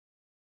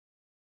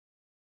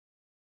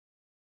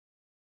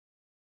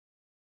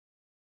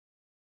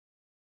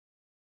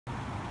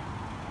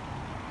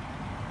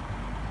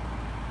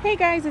Hey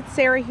guys, it's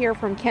Sarah here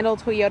from Kendall,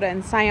 Toyota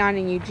in Scion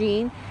and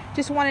Eugene.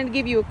 Just wanted to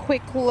give you a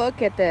quick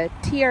look at the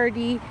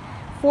TRD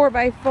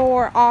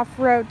 4x4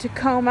 Off-Road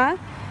Tacoma.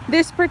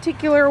 This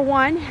particular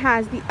one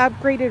has the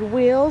upgraded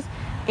wheels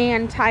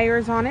and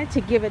tires on it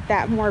to give it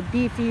that more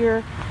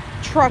beefier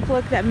truck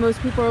look that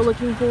most people are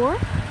looking for.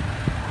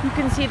 You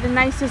can see the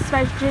nice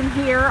suspension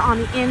here on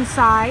the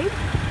inside.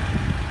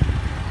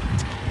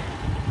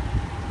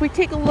 If we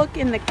take a look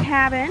in the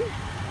cabin,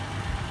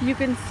 you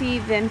can see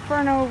the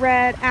Inferno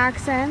red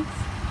accents,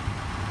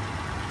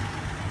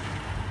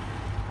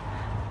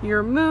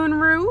 your moon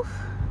roof,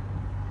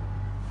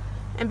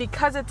 and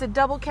because it's a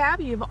double cab,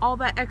 you have all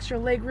that extra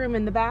leg room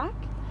in the back.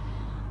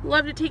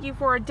 Love to take you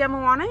for a demo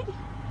on it.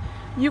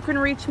 You can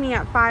reach me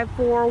at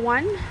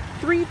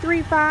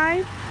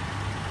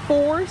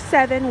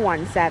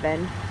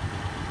 541-335-4717.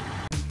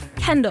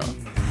 Kendall,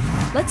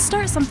 let's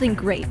start something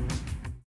great.